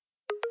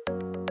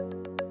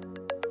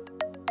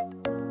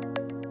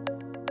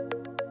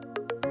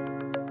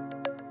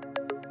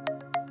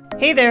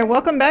Hey there,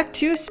 welcome back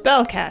to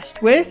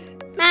Spellcast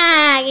with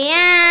Maggie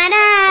and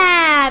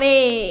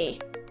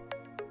Abby.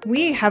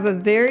 We have a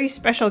very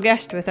special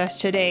guest with us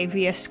today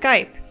via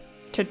Skype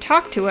to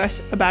talk to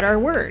us about our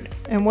word.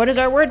 And what is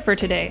our word for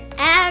today?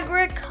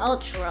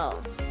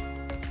 Agricultural.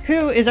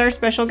 Who is our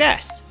special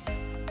guest?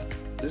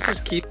 This is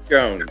Keith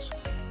Jones.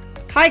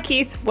 Hi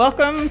Keith,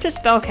 welcome to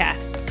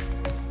Spellcasts.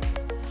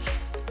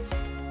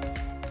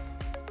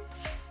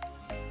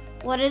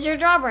 What is your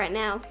job right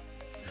now?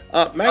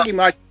 Maggie,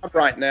 my job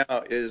right now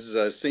is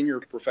senior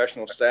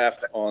professional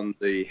staff on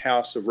the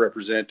House of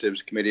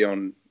Representatives Committee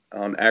on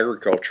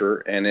Agriculture,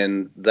 and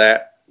in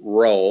that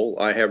role,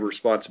 I have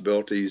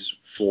responsibilities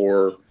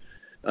for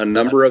a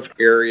number of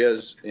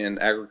areas in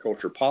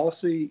agriculture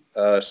policy,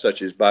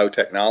 such as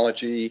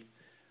biotechnology,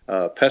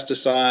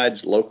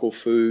 pesticides, local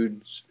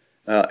foods,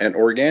 and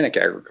organic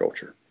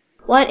agriculture.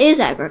 What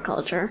is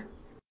agriculture?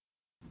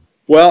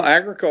 Well,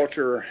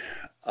 agriculture,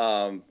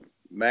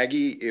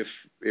 Maggie,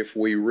 if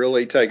we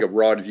really take a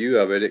broad view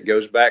of it, it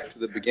goes back to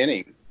the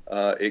beginning.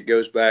 It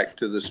goes back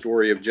to the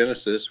story of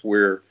Genesis,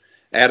 where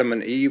Adam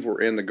and Eve were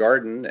in the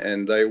garden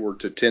and they were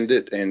to tend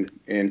it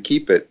and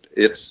keep it.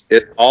 It's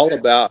all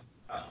about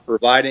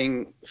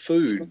providing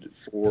food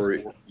for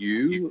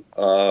you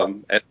as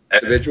an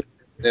individual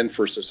and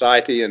for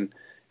society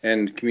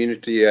and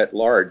community at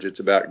large. It's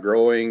about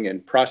growing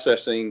and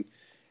processing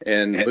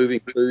and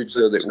moving food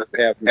so that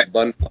we have an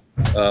abundance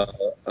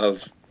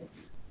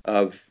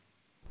of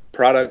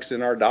products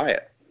in our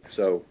diet.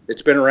 So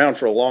it's been around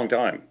for a long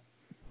time.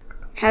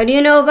 How do you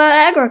know about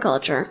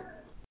agriculture?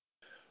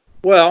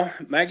 Well,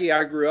 Maggie,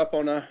 I grew up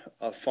on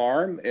a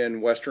farm in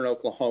western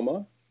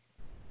Oklahoma.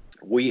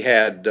 We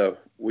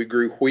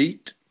grew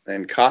wheat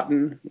and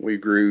cotton. We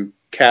grew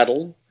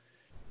cattle.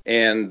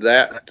 And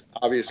that,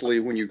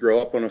 obviously, when you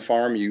grow up on a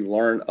farm, you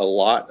learn a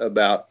lot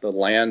about the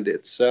land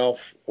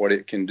itself, what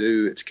it can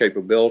do, its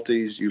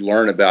capabilities. You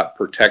learn about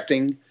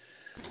protecting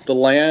the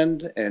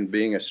land and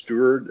being a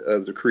steward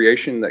of the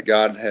creation that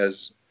God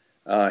has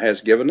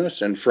given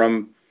us. And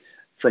from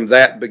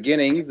that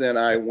beginning, then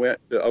I went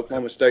to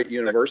Oklahoma State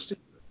University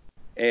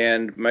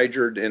and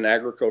majored in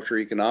agriculture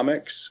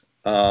economics.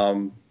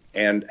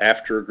 And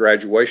after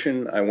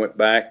graduation, I went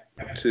back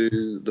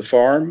to the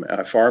farm.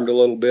 I farmed a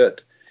little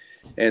bit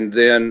and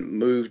then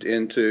moved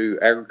into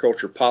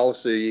agriculture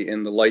policy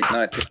in the late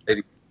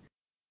 1980s.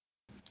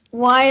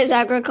 Why is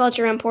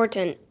agriculture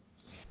important?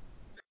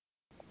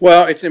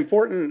 Well, it's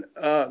important,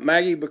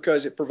 Maggie,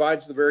 because it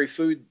provides the very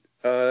food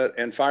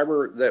and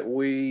fiber that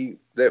we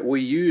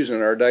use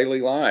in our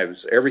daily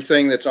lives.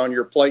 Everything that's on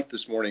your plate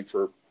this morning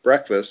for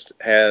breakfast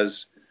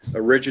has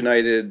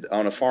originated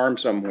on a farm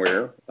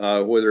somewhere,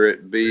 whether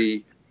it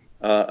be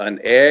an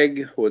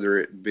egg, whether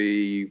it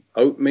be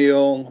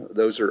oatmeal.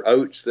 Those are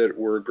oats that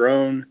were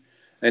grown,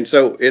 and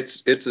so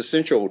it's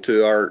essential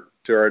to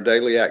our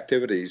daily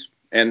activities.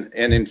 And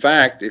in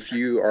fact, if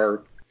you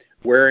are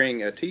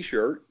wearing a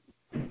T-shirt,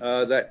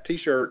 that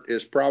T-shirt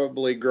is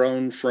probably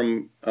grown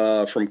from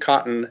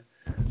cotton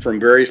from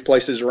various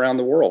places around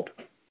the world.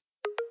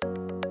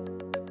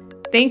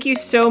 Thank you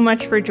so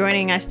much for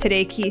joining us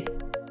today, Keith.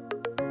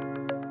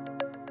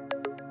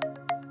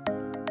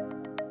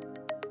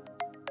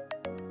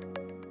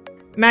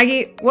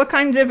 Maggie, what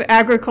kinds of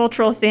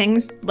agricultural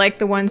things, like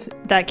the ones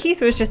that Keith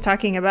was just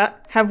talking about,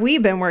 have we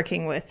been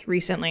working with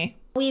recently?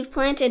 We've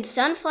planted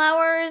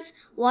sunflowers,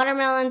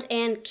 watermelons,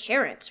 and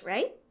carrots,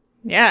 right?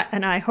 Yeah,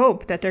 and I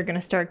hope that they're going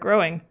to start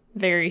growing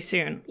very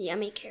soon.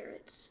 Yummy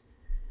carrots.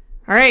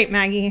 All right,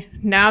 Maggie,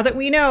 now that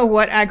we know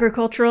what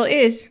agricultural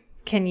is,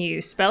 can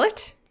you spell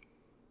it?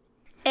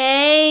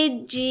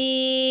 Agricultural.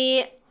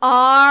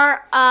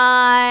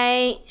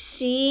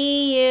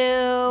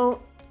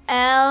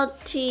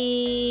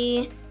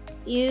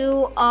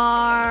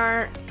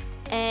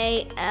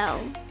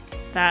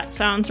 That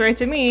sounds right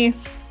to me.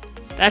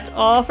 That's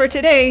all for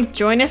today.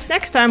 Join us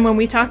next time when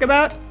we talk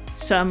about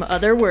some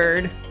other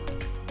word.